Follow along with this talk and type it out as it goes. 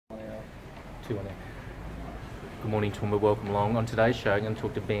Two on there. Good morning, Toowoomba. Welcome along. On today's show, I'm going to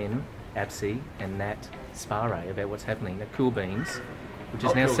talk to Ben, Absi, and Nat Spare about what's happening at Cool Beans, which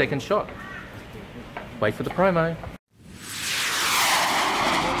is now second shot. Wait for the promo.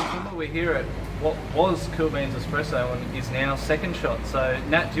 We're here at what was Cool Beans Espresso and is now second shot. So,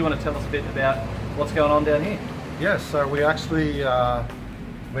 Nat, do you want to tell us a bit about what's going on down here? Yes, so we actually,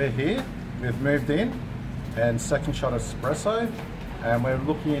 we're here, we've moved in, and Second Shot Espresso, and we're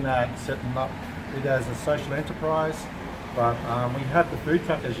looking at setting up it as a social enterprise, but we had the food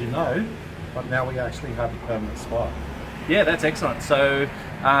truck, as you know, but now we actually have a permanent spot. Yeah, that's excellent. So,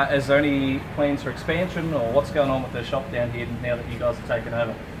 is there any plans for expansion, or what's going on with the shop down here now that you guys have taken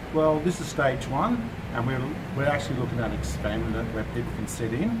over? Well, this is stage one, and we're actually looking at expanding it where people can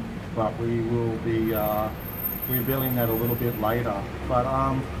sit in, but we will be revealing that a little bit later. But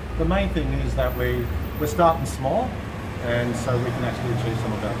the main thing is that we're starting small, and so we can actually achieve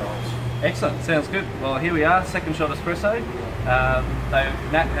some of our goals. Excellent, sounds good. Well, here we are, Second Shot Espresso.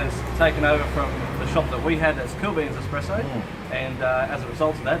 Nat has taken over from the shop that we had as Cool Beans Espresso, and as a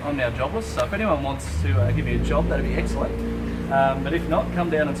result of that, I'm now jobless. So if anyone wants to give me a job, that'd be excellent. But if not, come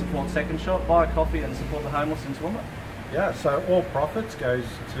down and support Second Shot, buy a coffee and support the homeless in Toowoomba. Yeah, so all profits goes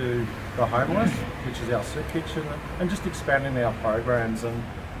to the homeless, which is our soup kitchen, and just expanding our programs.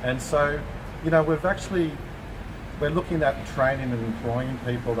 And so, you know, we're looking at training and employing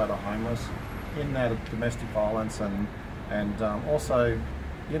people that are homeless in that domestic violence and also,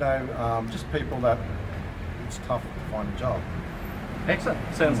 you know, just people that it's tough to find a job. Excellent.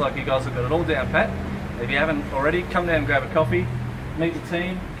 Sounds like you guys have got it all down pat. If you haven't already, come down and grab a coffee, meet the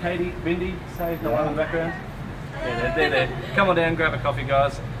team. Katie, Bindi, say hello in the background. Yeah, they're there. Come on down, grab a coffee,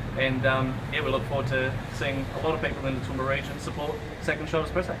 guys. And yeah, we look forward to seeing a lot of people in the Toowoomba region support Second Shot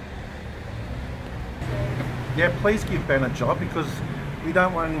Espresso. Yeah, please give Ben a job, because we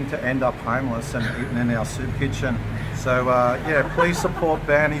don't want him to end up homeless and eating in our soup kitchen. So yeah, please support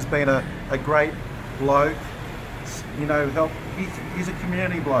Ben. He's been a great bloke. You know, he's a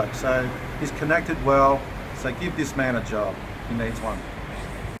community bloke, so he's connected well. So give this man a job. He needs one.